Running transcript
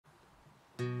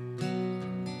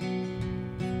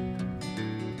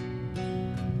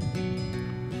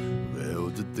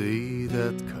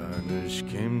that Carnage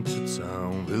came to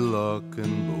town, we lock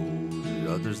and bolt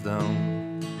the others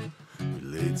down. We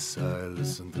laid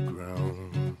silence on the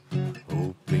ground,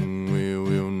 hoping we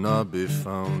will not be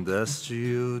found. As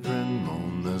children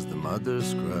moan, as the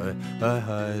mothers cry, I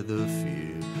hide the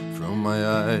fear from my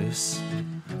eyes.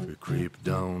 We creep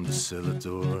down the cellar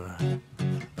door,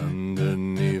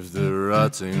 underneath the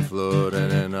rotting floor,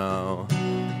 and now,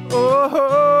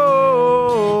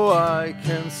 oh, I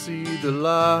can see the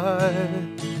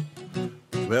light.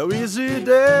 Where is it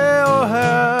there, or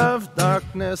have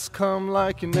darkness come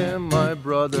like in my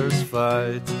brothers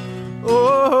fight?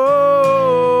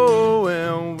 Oh,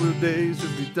 when will days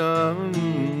will be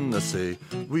done? I say,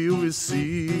 we will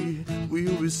see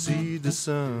the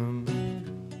sun.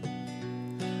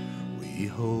 We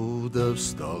hold up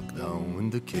stock down in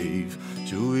the cave.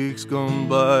 2 weeks gone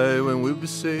by, when we'll be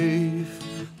safe.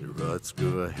 The rods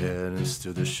go ahead and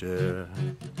steal the share,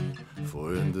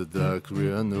 for in the dark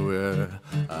we're unaware.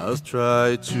 I'll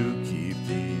try to keep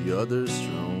the others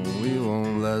strong. We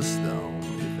won't last down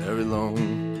very long.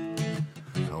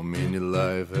 How many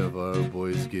lives have our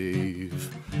boys gave?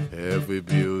 Have we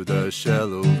built a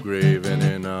shallow grave?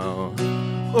 And now,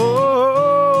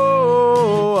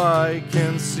 oh, I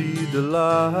can see the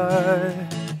light.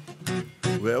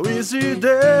 Where is it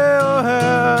there, or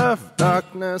have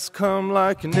darkness come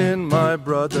like in my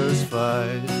brothers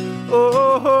fight?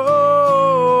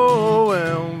 Oh,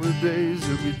 when the days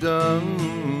will be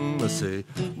done, I say,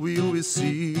 we will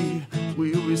see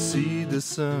the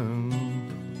sun.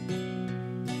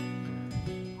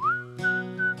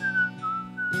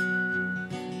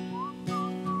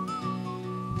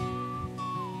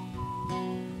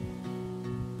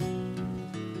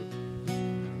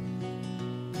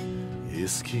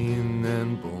 Skin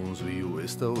and bones we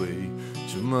waste away.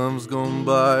 2 months gone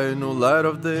by, no light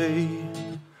of day.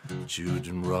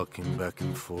 Children rocking back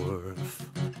and forth,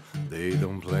 they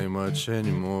don't play much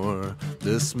anymore.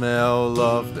 The smell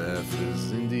of death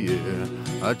is in the air.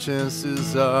 Our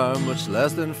chances are much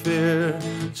less than fair.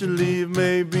 To leave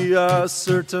may be a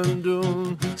certain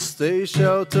doom. Stay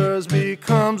shelters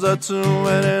becomes a tomb.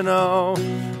 And now,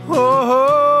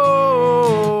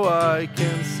 oh, I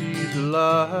can see the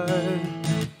light.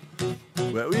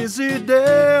 Where is it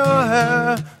there, or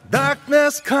have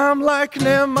darkness come like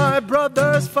in my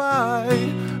brothers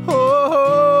fight?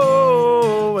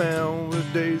 Oh, when the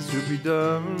days will be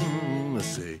done, I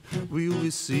say, we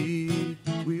will see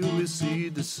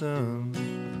the sun.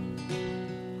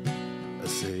 I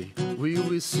say, we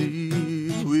will see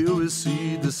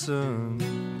the sun.